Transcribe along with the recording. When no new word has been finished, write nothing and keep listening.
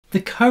The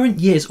current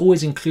year is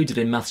always included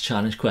in Maths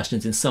Challenge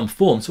questions in some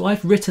form, so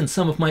I've written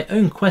some of my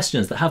own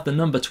questions that have the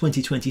number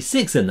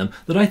 2026 in them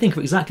that I think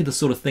are exactly the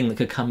sort of thing that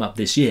could come up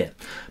this year.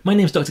 My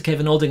name's Dr.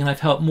 Kevin Olding and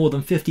I've helped more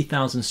than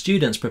 50,000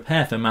 students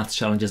prepare for Maths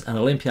Challenges and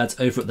Olympiads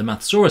over at the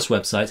Mathsaurus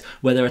website,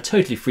 where there are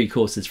totally free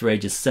courses for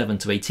ages 7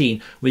 to 18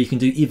 where you can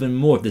do even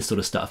more of this sort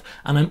of stuff.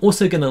 And I'm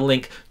also going to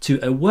link to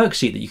a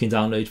worksheet that you can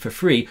download for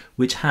free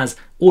which has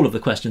all of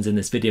the questions in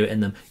this video in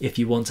them if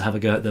you want to have a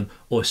go at them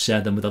or share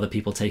them with other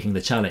people taking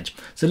the challenge.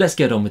 So let's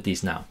get on with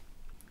these now.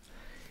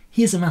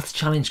 Here's a Maths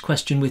Challenge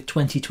question with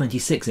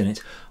 2026 in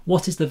it.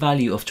 What is the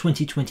value of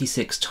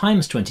 2026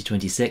 times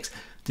 2026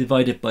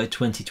 divided by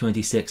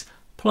 2026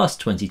 plus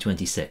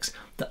 2026?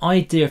 The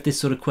idea of this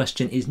sort of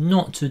question is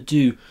not to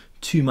do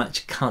too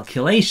much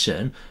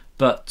calculation,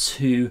 but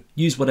to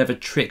use whatever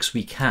tricks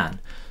we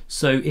can.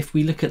 So if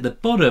we look at the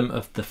bottom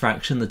of the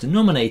fraction, the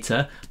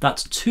denominator,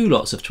 that's two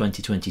lots of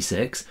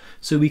 2026.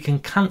 So we can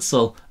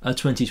cancel a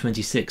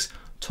 2026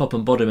 top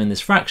and bottom in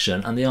this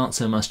fraction, and the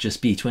answer must just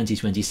be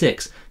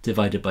 2026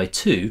 divided by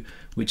 2,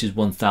 which is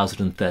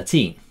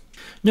 1013.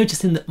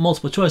 Notice in the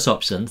multiple choice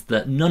options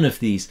that none of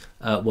these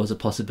was a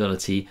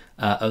possibility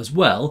as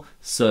well,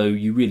 so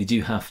you really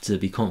do have to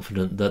be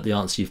confident that the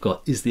answer you've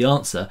got is the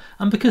answer,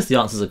 and because the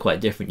answers are quite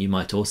different you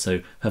might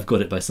also have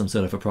got it by some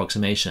sort of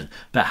approximation,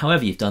 but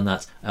however you've done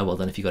that, well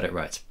done if you got it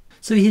right.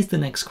 So here's the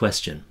next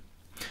question.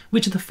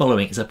 Which of the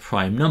following is a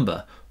prime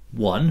number?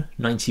 1,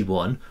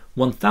 91,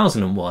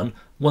 1001,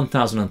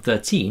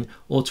 1013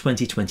 or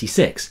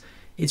 2026?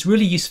 It's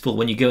really useful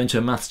when you go into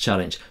a maths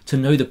challenge to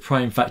know the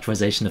prime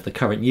factorisation of the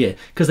current year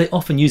because they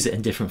often use it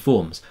in different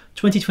forms.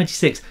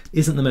 2026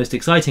 isn't the most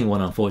exciting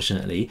one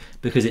unfortunately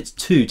because it's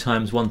 2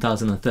 times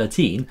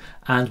 1013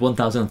 and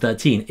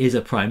 1013 is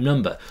a prime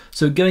number.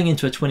 So going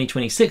into a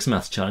 2026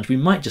 maths challenge we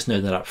might just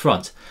know that up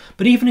front.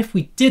 But even if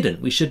we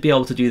didn't, we should be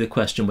able to do the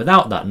question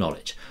without that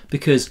knowledge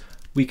because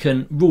we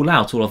can rule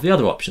out all of the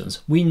other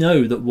options. We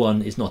know that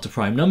 1 is not a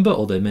prime number,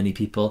 although many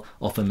people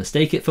often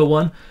mistake it for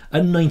 1.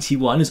 And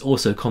 91 is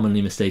also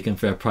commonly mistaken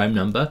for a prime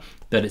number,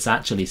 but it's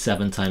actually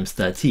 7 times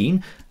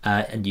 13,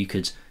 and you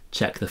could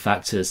check the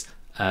factors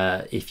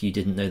if you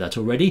didn't know that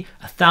already.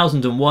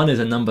 1001 is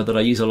a number that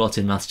I use a lot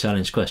in Maths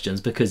Challenge questions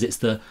because it's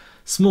the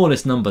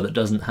smallest number that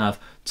doesn't have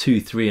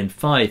 2, 3 and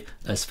 5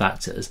 as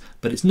factors,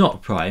 but it's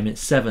not prime, it's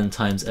 7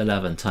 times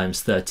 11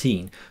 times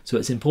 13. So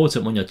it's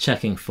important when you're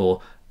checking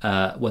for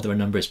whether a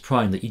number is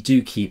prime that you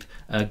do keep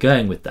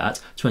going with that.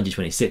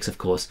 2026 of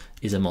course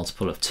is a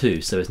multiple of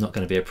 2, so it's not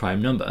going to be a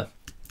prime number.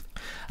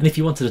 And if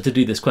you wanted to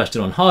do this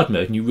question on hard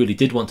mode and you really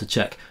did want to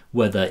check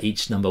whether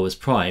each number was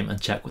prime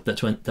and check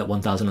that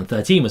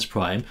 1013 was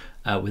prime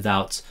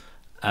without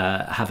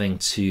having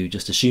to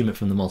just assume it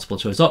from the multiple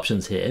choice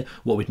options here,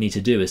 what we'd need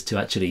to do is to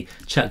actually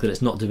check that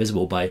it's not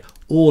divisible by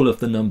all of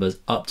the numbers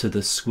up to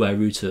the square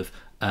root of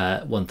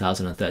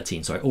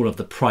 1013, sorry, all of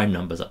the prime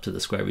numbers up to the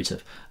square root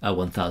of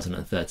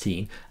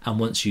 1013, and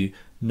once you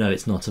know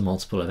it's not a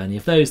multiple of any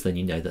of those, then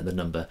you know that the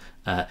number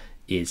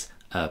is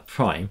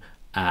prime,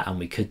 and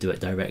we could do it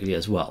directly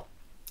as well.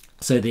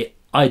 So the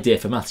idea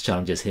for maths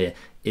challenges here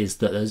is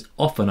that there's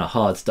often a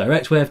hard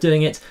direct way of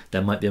doing it,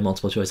 there might be a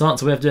multiple choice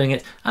answer way of doing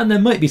it, and there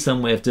might be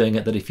some way of doing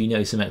it that if you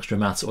know some extra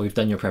maths or you've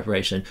done your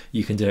preparation,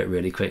 you can do it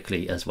really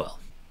quickly as well.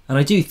 And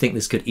I do think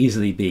this could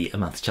easily be a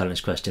maths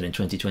challenge question in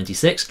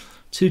 2026.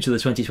 2 to the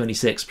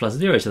 2026 plus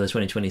 0 to the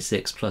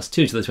 2026 plus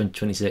 2 to the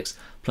 2026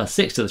 plus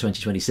 6 to the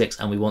 2026,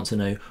 and we want to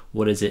know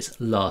what is its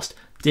last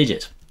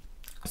digit.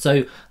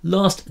 So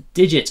last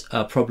digit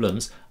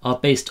problems are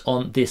based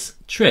on this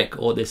trick,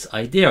 or this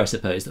idea I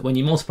suppose, that when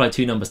you multiply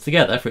two numbers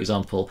together, for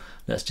example,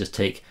 let's just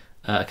take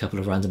a couple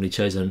of randomly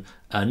chosen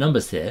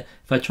numbers here.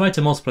 If I try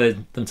to multiply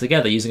them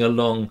together using a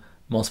long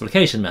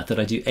multiplication method,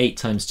 I do 8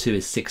 times 2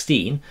 is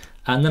 16,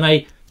 and then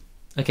I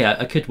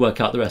could work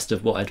out the rest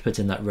of what I'd put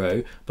in that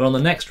row, but on the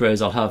next rows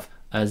I'll have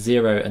a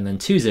 0 and then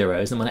 2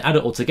 zeros, and when I add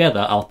it all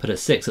together I'll put a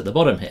 6 at the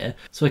bottom here,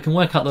 so I can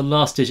work out the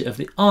last digit of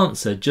the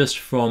answer just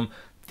from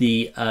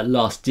the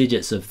last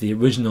digits of the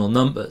original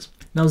numbers.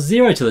 Now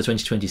 0 to the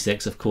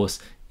 2026 of course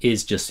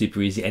is just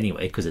super easy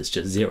anyway because it's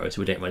just 0,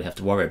 so we don't really have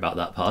to worry about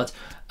that part.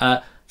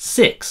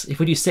 6, if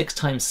we do 6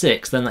 times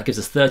 6, then that gives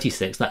us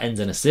 36, that ends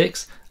in a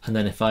 6, and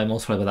then if I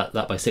multiply by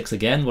that by 6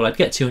 again, well I'd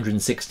get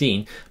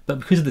 216, but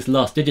because of this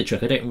last digit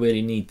trick I don't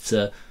really need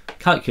to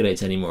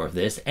calculate any more of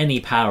this. Any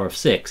power of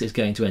 6 is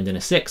going to end in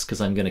a 6 because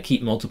I'm going to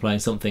keep multiplying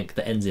something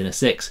that ends in a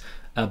 6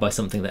 by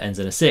something that ends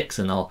in a 6,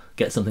 and I'll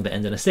get something that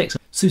ends in a 6.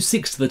 So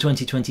 6 to the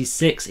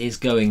 2026 is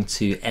going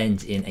to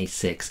end in a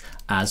 6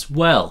 as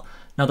well.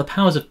 Now the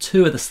powers of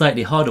 2 are the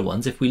slightly harder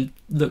ones. If we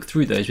look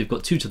through those, we've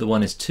got 2 to the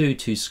 1 is 2,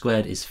 2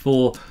 squared is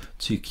 4,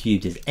 2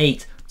 cubed is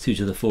 8, 2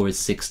 to the 4 is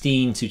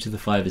 16, 2 to the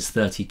 5 is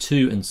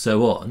 32, and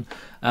so on.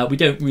 We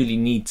don't really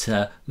need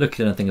to look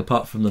at anything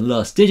apart from the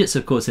last digits,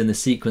 of course, in the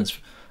sequence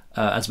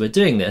as we're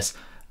doing this,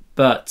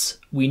 but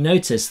we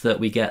notice that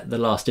we get the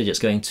last digits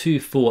going 2,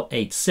 4,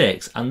 8,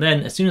 6, and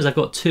then as soon as I've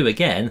got 2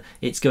 again,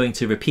 it's going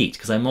to repeat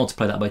because I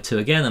multiply that by 2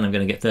 again, and I'm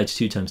going to get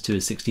 32 times 2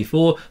 is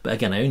 64. But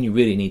again, I only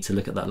really need to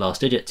look at that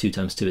last digit. 2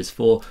 times 2 is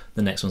 4.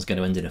 The next one's going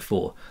to end in a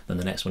 4. Then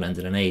the next one ends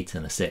in an 8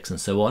 and a 6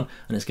 and so on,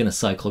 and it's going to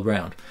cycle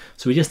round.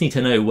 So we just need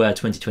to know where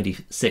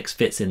 2026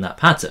 fits in that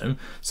pattern.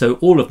 So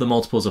all of the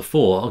multiples of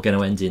 4 are going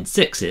to end in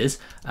 6s,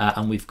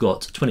 and we've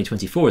got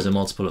 2024 as a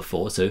multiple of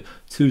 4. So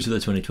 2 to the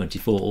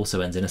 2024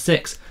 also ends in a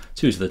 6.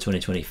 2 to the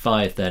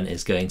 2025 then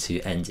is going to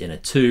end in a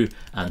 2,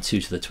 and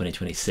 2 to the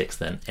 2026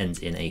 then ends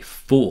in a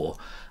 4.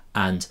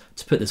 And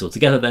to put this all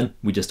together then,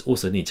 we just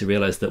also need to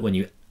realize that when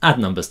you add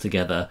numbers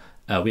together,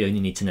 we only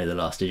need to know the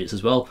last digits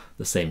as well.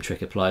 The same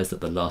trick applies, that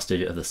the last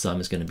digit of the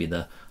sum is going to be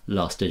the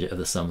last digit of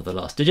the sum of the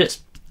last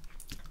digits.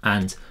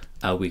 And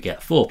we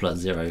get 4 plus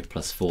 0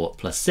 plus 4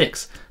 plus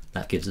 6.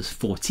 That gives us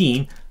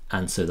 14,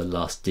 and so the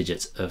last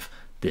digit of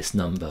this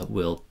number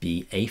will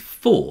be a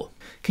 4.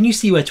 Can you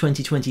see where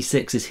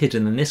 2026 is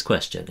hidden in this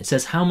question? It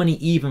says, how many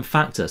even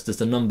factors does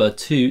the number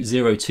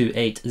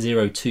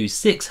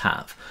 2028026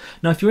 have?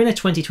 Now, if you're in a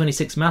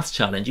 2026 maths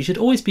challenge, you should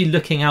always be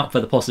looking out for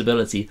the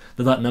possibility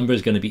that that number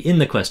is going to be in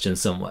the question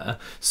somewhere.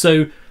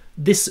 So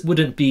this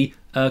wouldn't be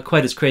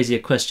quite as crazy a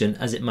question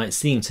as it might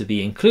seem to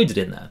be included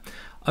in there.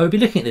 I would be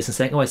looking at this and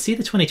saying, oh, I see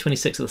the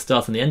 2026 at the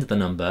start and the end of the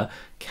number.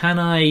 Can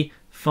I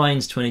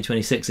find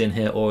 2026 in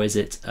here, or is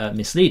it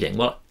misleading?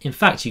 Well, in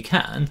fact you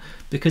can,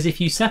 because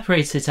if you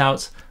separate it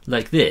out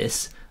like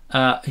this,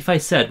 if I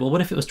said, well,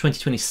 what if it was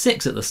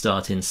 2026 at the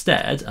start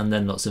instead, and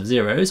then lots of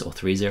zeros or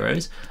 3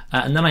 zeros,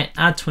 and then I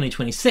add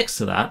 2026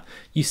 to that,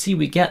 you see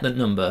we get the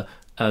number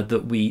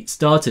that we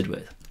started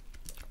with.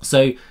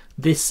 So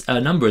this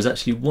number is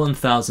actually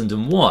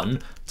 1001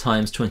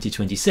 times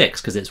 2026,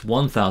 because it's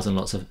 1000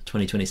 lots of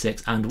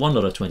 2026 and 1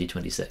 lot of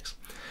 2026.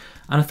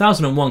 And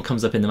 1001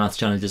 comes up in the maths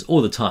challenges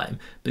all the time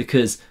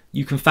because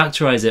you can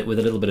factorize it with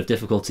a little bit of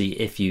difficulty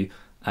if you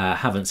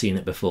haven't seen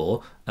it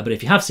before. But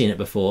if you have seen it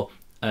before,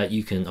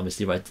 you can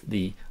obviously write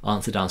the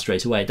answer down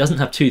straight away. It doesn't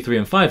have 2, 3,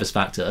 and 5 as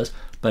factors,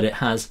 but it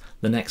has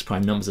the next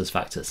prime numbers as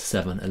factors,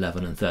 7,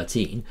 11, and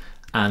 13.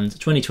 And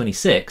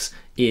 2026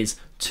 is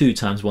 2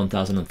 times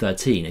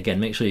 1013. Again,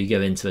 make sure you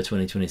go into a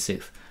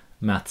 2026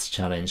 maths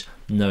challenge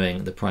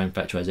knowing the prime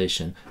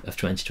factorization of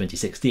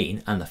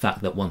 2016 and the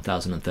fact that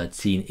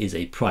 1013 is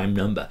a prime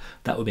number.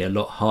 That would be a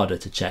lot harder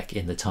to check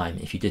in the time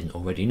if you didn't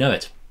already know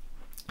it.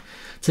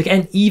 To get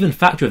an even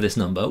factor of this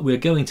number, we're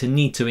going to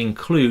need to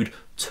include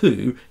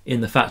 2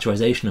 in the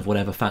factorization of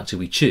whatever factor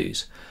we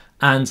choose.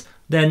 And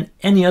then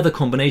any other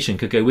combination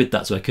could go with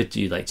that. So I could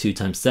do like 2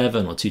 times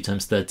 7 or 2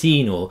 times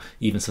 13 or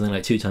even something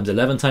like 2 times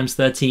 11 times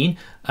 13.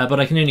 But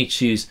I can only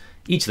choose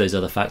each of those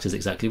other factors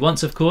exactly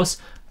once, of course,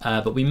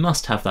 but we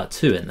must have that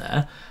 2 in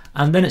there.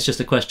 And then it's just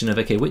a question of,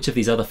 okay, which of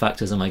these other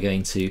factors am I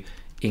going to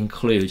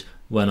include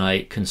when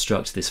I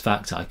construct this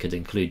factor? I could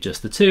include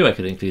just the 2, I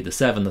could include the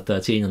 7, the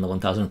 13, and the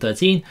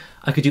 1013.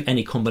 I could do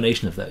any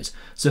combination of those.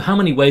 So how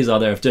many ways are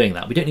there of doing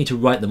that? We don't need to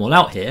write them all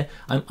out here.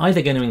 I'm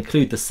either going to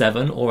include the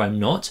 7 or I'm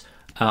not.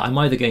 I'm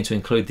either going to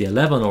include the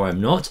 11 or I'm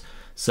not.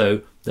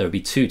 So there would be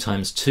 2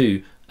 times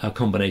 2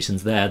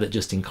 combinations there that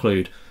just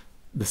include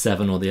the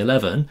 7 or the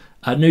 11.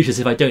 Notice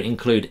if I don't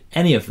include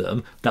any of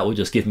them, that will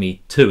just give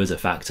me 2 as a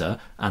factor,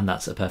 and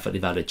that's a perfectly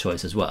valid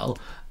choice as well.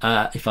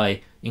 If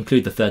I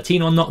include the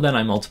 13 or not, then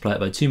I multiply it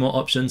by 2 more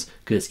options,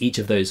 because it's each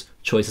of those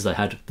choices I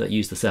had that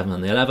used the 7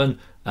 and the 11,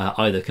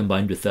 either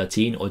combined with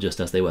 13 or just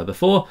as they were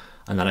before,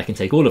 and then I can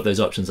take all of those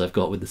options I've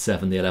got with the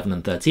 7, the 11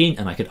 and 13,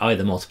 and I could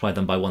either multiply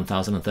them by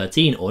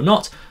 1013 or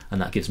not, and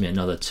that gives me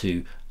another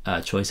 2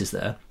 choices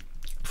there,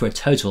 for a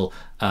total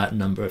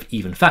number of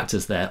even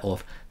factors there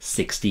of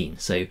 16.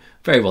 So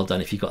very well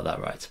done if you got that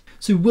right.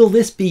 So will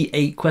this be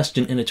a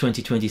question in a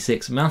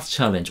 2026 maths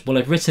challenge? Well,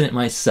 I've written it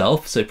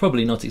myself, so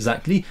probably not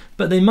exactly,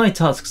 but they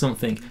might ask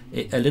something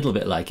a little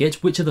bit like it.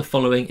 Which of the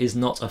following is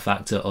not a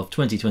factor of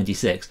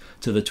 2026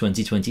 to the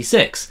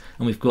 2026?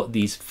 And we've got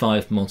these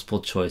 5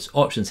 multiple choice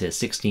options here: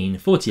 16,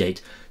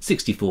 48,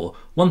 64,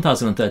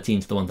 1013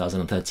 to the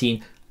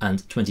 1013, and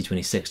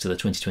 2026 to the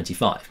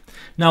 2025.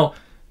 Now,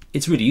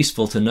 it's really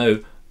useful to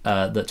know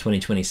that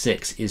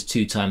 2026 is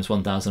 2 times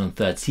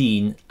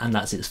 1013, and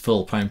that's its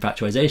full prime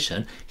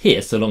factorization.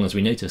 Here, so long as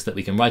we notice that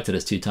we can write it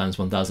as 2 times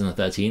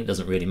 1013, it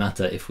doesn't really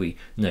matter if we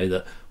know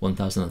that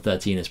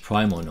 1013 is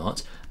prime or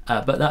not,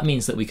 but that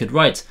means that we could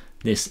write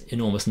this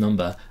enormous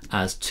number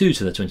as 2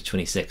 to the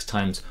 2026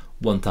 times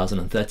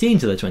 1013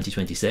 to the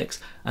 2026,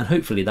 and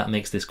hopefully that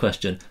makes this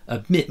question a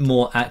bit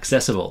more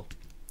accessible.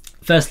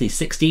 Firstly,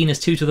 16 is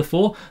 2 to the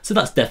 4, so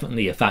that's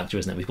definitely a factor,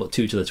 isn't it? We've got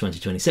 2 to the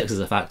 2026 as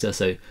a factor,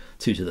 so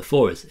 2 to the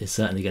 4 is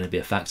certainly going to be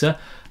a factor.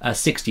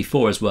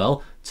 64 as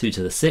well, 2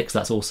 to the 6,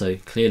 that's also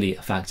clearly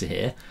a factor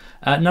here.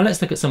 Now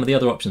let's look at some of the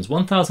other options.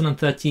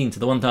 1013 to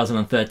the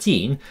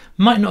 1013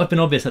 might not have been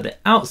obvious at the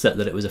outset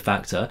that it was a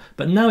factor,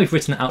 but now we've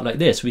written it out like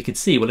this, we could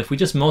see, well, if we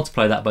just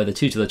multiply that by the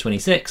 2 to the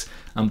 26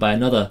 and by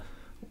another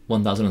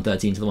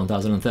 1013 to the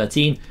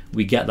 1013,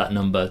 we get that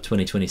number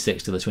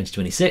 2026 to the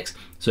 2026,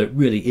 so it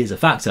really is a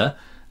factor.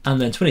 and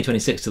then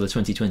 2026 to the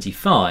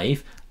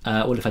 2025,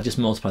 well, if I just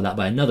multiply that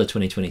by another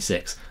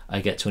 2026,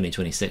 I get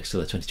 2026 to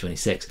the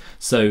 2026.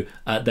 So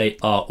they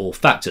are all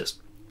factors.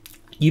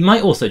 You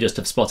might also just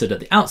have spotted at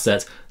the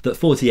outset that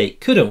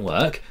 48 couldn't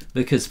work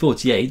because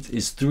 48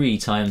 is 3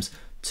 times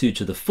 2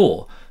 to the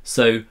 4.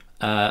 So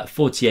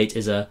 48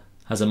 is a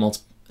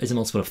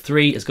multiple of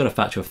 3. It's got a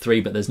factor of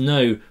 3, but there's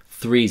no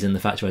 3's in the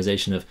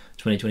factorization of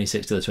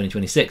 2026 to the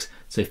 2026.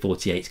 So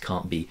 48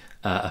 can't be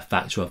a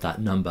factor of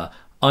that number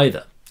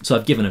either. So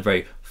I've given a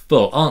very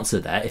full answer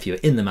there. If you're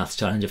in the maths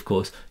challenge, of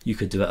course, you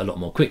could do it a lot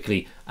more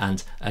quickly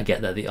and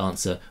get that the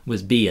answer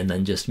was B and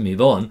then just move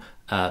on.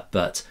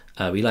 But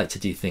we like to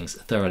do things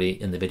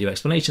thoroughly in the video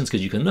explanations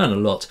because you can learn a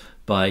lot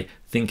by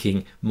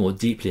thinking more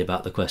deeply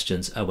about the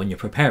questions when you're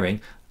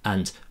preparing,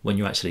 and when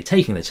you're actually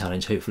taking the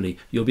challenge, hopefully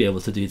you'll be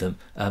able to do them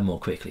more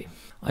quickly.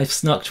 I've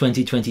snuck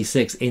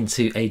 2026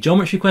 into a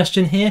geometry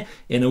question here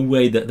in a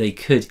way that they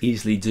could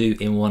easily do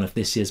in one of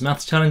this year's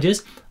maths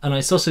challenges. An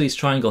isosceles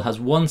triangle has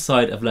one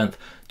side of length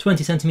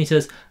 20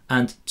 centimeters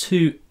and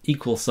 2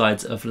 equal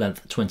sides of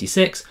length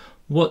 26.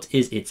 What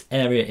is its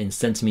area in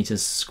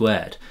centimeters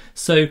squared?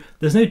 So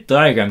there's no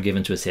diagram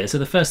given to us here, so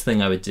the first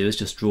thing I would do is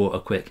just draw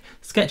a quick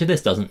sketch of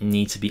this. Doesn't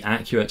need to be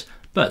accurate,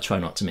 but try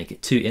not to make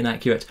it too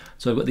inaccurate.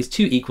 So I've got these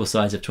 2 equal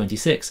sides of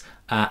 26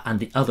 and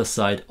the other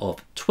side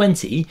of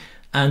 20.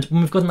 And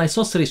when we've got an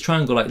isosceles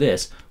triangle like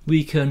this,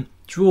 we can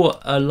draw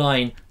a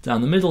line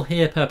down the middle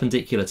here,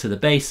 perpendicular to the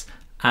base,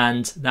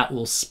 and that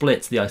will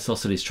split the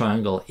isosceles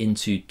triangle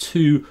into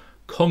 2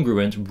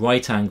 congruent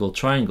right-angled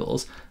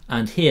triangles.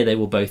 And here they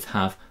will both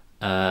have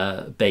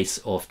a base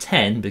of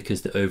 10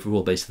 because the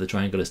overall base of the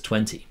triangle is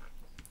 20.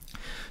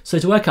 So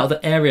to work out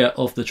the area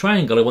of the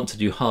triangle, I want to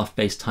do half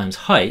base times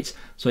height.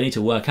 So I need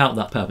to work out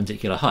that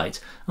perpendicular height.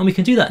 And we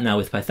can do that now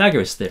with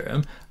Pythagoras'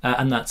 theorem,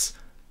 and that's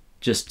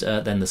just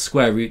then the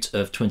square root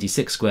of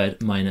 26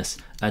 squared minus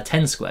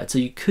 10 squared. So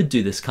you could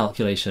do this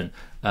calculation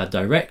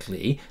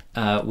directly,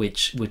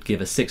 which would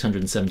give us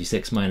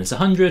 676 minus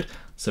 100.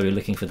 So we're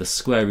looking for the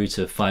square root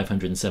of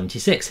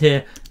 576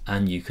 here,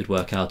 and you could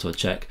work out or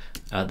check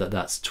that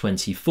that's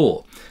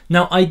 24.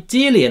 Now,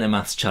 ideally in a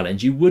maths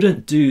challenge, you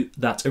wouldn't do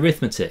that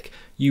arithmetic.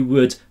 You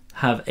would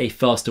have a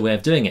faster way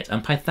of doing it.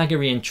 And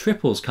Pythagorean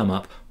triples come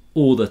up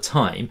all the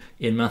time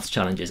in maths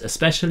challenges,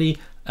 especially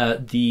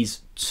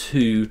these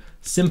 2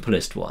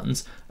 simplest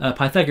ones.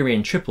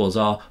 Pythagorean triples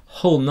are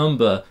whole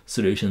number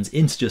solutions,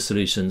 integer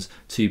solutions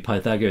to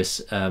Pythagoras,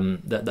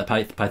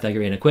 the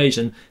Pythagorean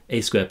equation,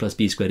 a squared plus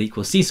b squared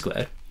equals c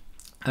squared.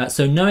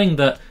 So knowing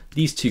that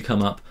these 2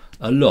 come up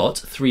a lot,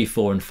 3,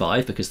 4 and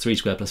 5, because 3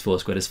 squared plus 4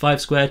 squared is 5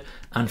 squared,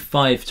 and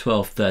 5,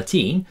 12,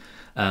 13,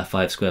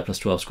 5 squared plus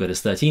 12 squared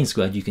is 13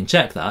 squared, you can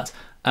check that.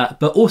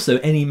 But also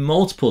any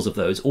multiples of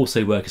those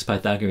also work as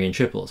Pythagorean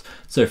triples.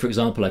 So for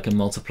example, I can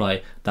multiply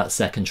that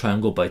second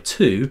triangle by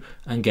 2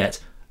 and get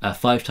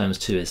 5 times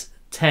 2 is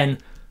 10,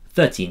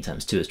 13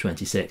 times 2 is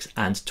 26,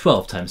 and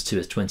 12 times 2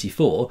 is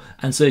 24.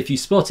 And so if you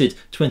spotted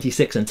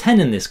 26 and 10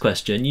 in this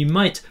question, you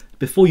might,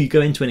 before you go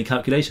into any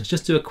calculations,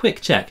 just do a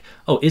quick check.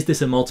 Oh, is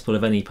this a multiple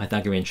of any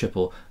Pythagorean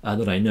triple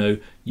that I know?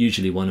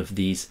 Usually one of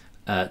these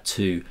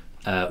 2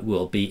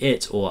 will be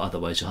it, or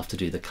otherwise you'll have to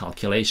do the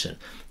calculation.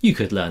 You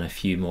could learn a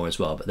few more as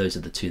well, but those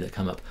are the 2 that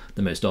come up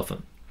the most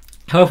often.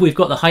 However, we've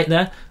got the height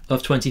there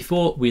of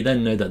 24. We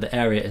then know that the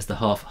area is the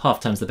half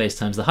times the base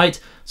times the height.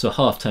 So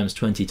half times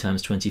 20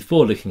 times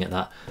 24, looking at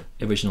that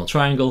original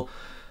triangle.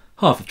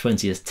 Half of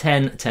 20 is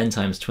 10. 10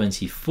 times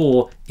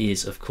 24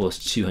 is, of course,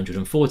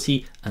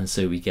 240. And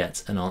so we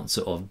get an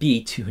answer of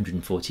B,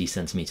 240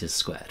 centimeters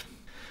squared.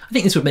 I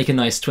think this would make a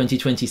nice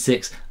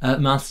 2026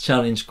 maths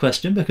challenge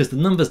question because the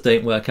numbers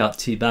don't work out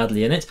too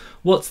badly in it.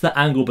 What's the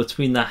angle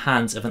between the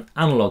hands of an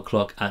analog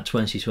clock at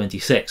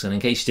 2026? And in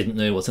case you didn't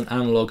know what an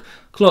analog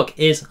clock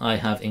is, I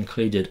have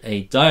included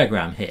a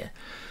diagram here.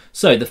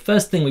 So the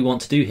first thing we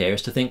want to do here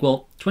is to think,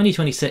 well,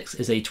 2026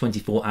 is a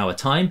 24-hour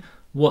time.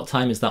 What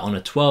time is that on a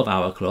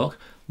 12-hour clock?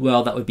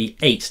 Well, that would be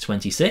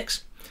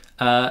 8:26.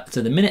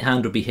 So the minute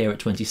hand would be here at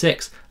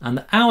 26, and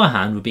the hour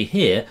hand would be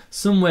here,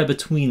 somewhere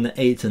between the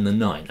 8 and the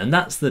 9. And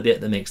that's the bit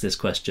that makes this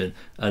question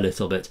a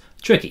little bit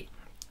tricky.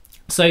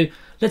 So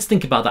let's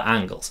think about the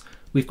angles.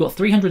 We've got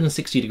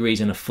 360 degrees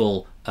in a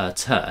full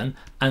turn,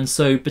 and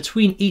so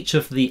between each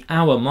of the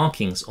hour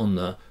markings on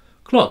the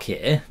clock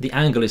here, the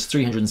angle is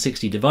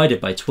 360 divided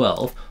by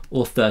 12,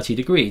 or 30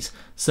 degrees.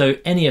 So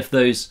any of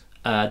those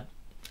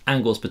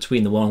angles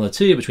between the 1 and the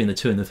 2, between the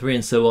 2 and the 3,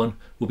 and so on,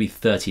 will be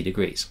 30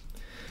 degrees.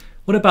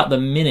 What about the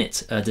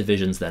minute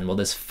divisions then? Well,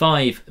 there's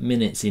 5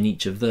 minutes in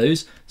each of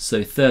those,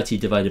 so 30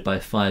 divided by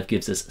 5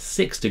 gives us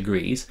 6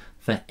 degrees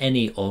for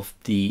any of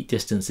the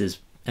distances,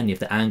 any of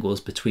the angles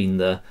between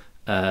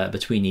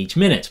between each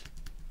minute.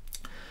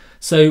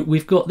 So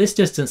we've got this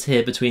distance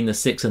here between the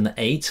 6 and the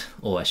 8,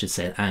 or I should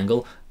say an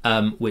angle,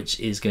 which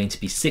is going to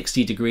be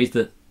 60 degrees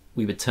that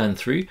we would turn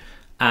through,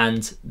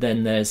 and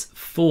then there's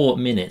 4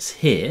 minutes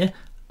here.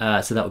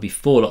 So that would be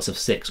 4 lots of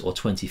 6, or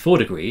 24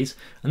 degrees.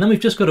 And then we've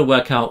just got to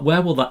work out where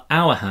will the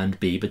hour hand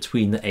be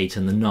between the 8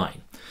 and the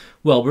 9.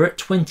 Well, we're at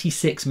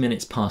 26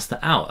 minutes past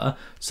the hour,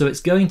 so it's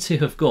going to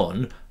have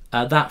gone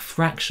that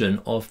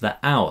fraction of the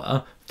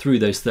hour through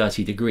those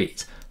 30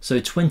 degrees. So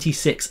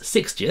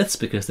 26/60ths,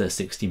 because there's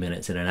 60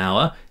 minutes in an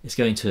hour, is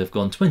going to have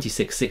gone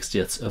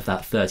 26/60ths of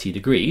that 30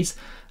 degrees.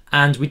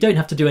 And we don't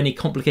have to do any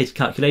complicated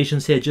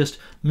calculations here, just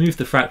move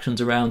the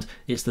fractions around.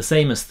 It's the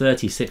same as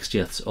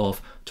 30/60ths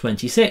of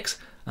 26,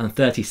 and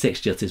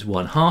 30/60ths is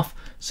 1/2.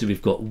 So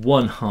we've got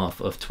 1/2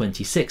 of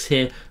 26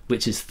 here,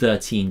 which is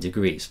 13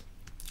 degrees.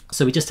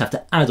 So we just have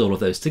to add all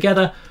of those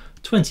together.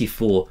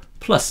 24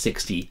 plus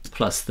 60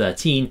 plus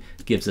 13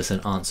 gives us an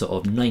answer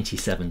of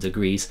 97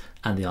 degrees,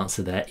 and the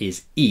answer there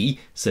is E,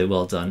 so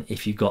well done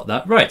if you got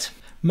that right.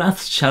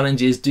 Maths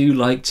challenges do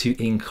like to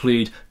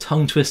include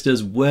tongue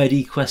twisters,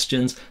 wordy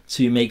questions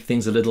to make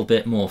things a little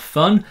bit more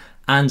fun,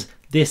 and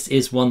this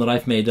is one that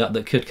I've made up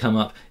that could come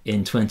up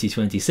in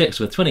 2026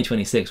 with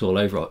 2026 all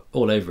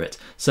over it.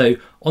 So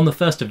on the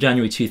 1st of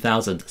January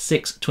 2000,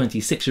 6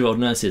 26-year-old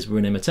nurses were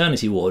in a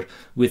maternity ward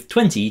with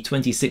 20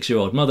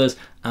 26-year-old mothers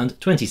and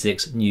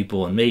 26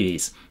 newborn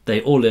babies. They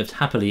all lived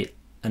happily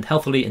and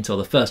healthily until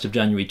the 1st of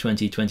January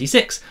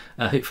 2026,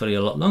 hopefully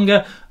a lot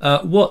longer.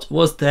 What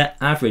was their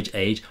average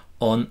age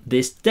on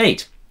this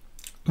date?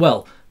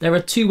 Well, there are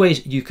two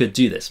ways you could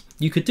do this.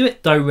 You could do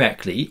it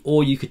directly,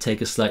 or you could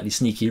take a slightly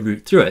sneaky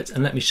route through it,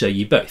 and let me show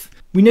you both.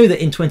 We know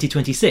that in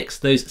 2026,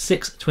 those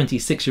 6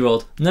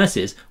 26-year-old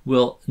nurses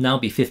will now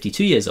be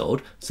 52 years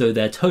old, so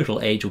their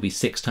total age will be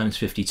 6 times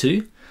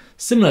 52.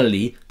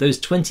 Similarly, those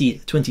 20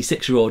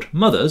 26-year-old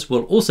mothers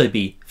will also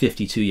be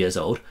 52 years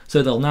old,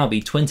 so there'll now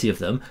be 20 of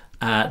them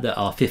that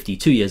are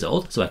 52 years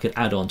old, so I could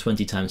add on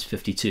 20 times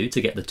 52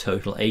 to get the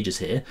total ages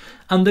here.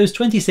 And those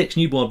 26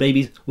 newborn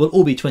babies will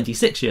all be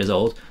 26 years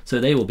old, so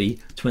they will be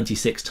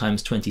 26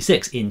 times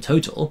 26 in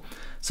total.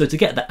 So to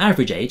get the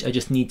average age, I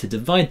just need to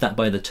divide that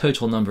by the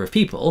total number of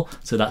people,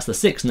 so that's the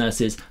 6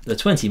 nurses, the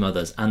 20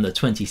 mothers, and the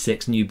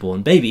 26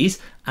 newborn babies,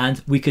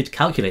 and we could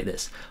calculate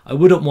this. I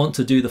wouldn't want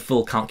to do the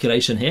full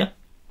calculation here.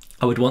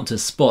 I would want to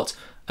spot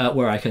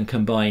where I can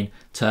combine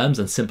terms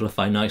and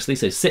simplify nicely.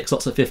 So 6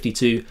 lots of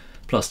 52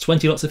 plus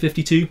 20 lots of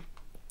 52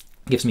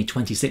 gives me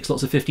 26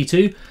 lots of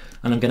 52,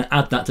 and I'm going to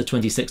add that to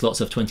 26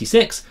 lots of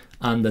 26,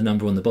 and the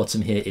number on the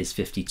bottom here is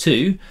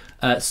 52.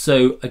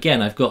 So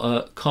again, I've got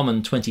a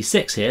common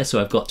 26 here,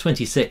 so I've got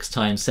 26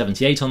 times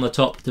 78 on the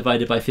top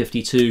divided by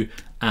 52,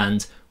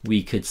 and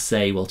we could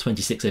say, well,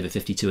 26 over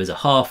 52 is a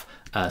half,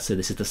 so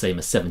this is the same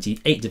as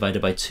 78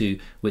 divided by 2,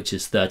 which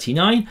is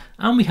 39,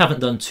 and we haven't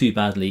done too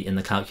badly in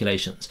the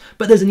calculations.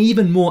 But there's an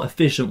even more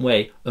efficient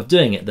way of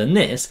doing it than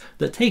this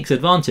that takes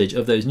advantage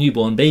of those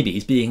newborn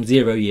babies being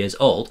 0 years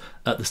old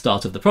at the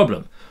start of the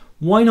problem.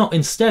 Why not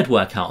instead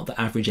work out the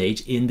average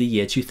age in the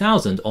year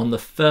 2000, on the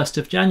 1st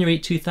of January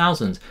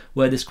 2000,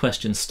 where this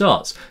question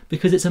starts,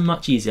 because it's a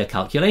much easier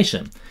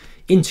calculation.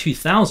 In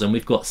 2000,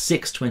 we've got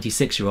 6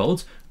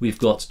 26-year-olds, we've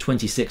got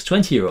 26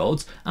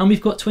 20-year-olds, and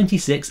we've got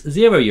 26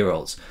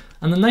 0-year-olds.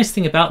 And the nice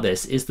thing about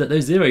this is that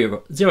those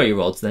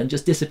 0-year-olds then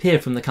just disappear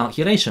from the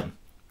calculation.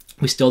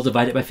 We still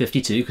divide it by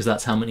 52 because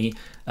that's how many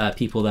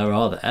people there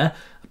are there.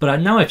 But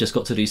now I've just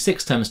got to do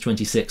 6 times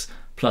 26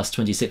 plus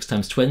 26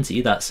 times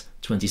 20, that's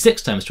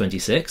 26 times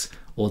 26,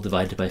 all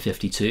divided by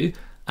 52.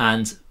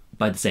 And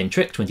by the same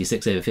trick,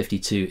 26 over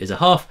 52 is a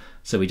half,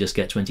 so we just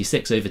get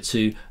 26 over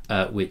 2,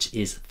 which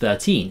is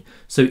 13.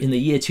 So in the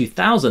year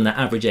 2000, their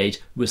average age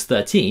was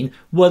 13.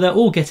 Well, they're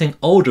all getting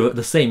older at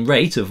the same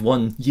rate of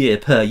 1 year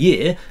per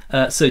year,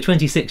 so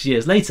 26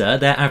 years later,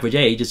 their average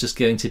age is just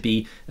going to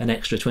be an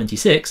extra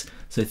 26,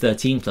 so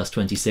 13 plus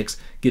 26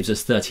 gives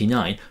us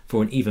 39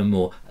 for an even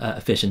more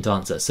efficient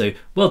answer. So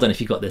well done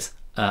if you got this.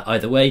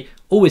 Either way,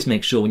 always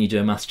make sure when you do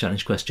a maths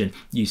challenge question,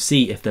 you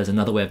see if there's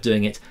another way of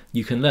doing it.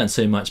 You can learn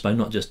so much by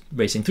not just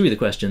racing through the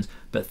questions,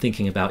 but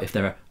thinking about if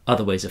there are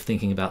other ways of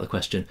thinking about the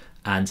question,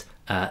 and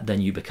then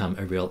you become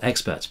a real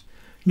expert.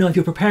 Now, if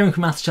you're preparing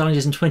for maths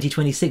challenges in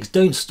 2026,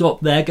 don't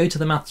stop there. Go to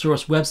the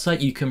Mathsaurus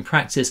website. You can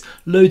practice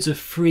loads of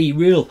free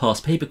real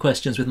past paper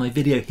questions with my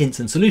video hints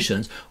and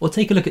solutions, or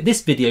take a look at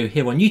this video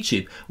here on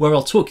YouTube, where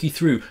I'll talk you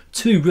through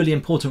 2 really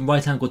important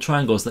right angle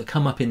triangles that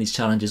come up in these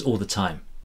challenges all the time.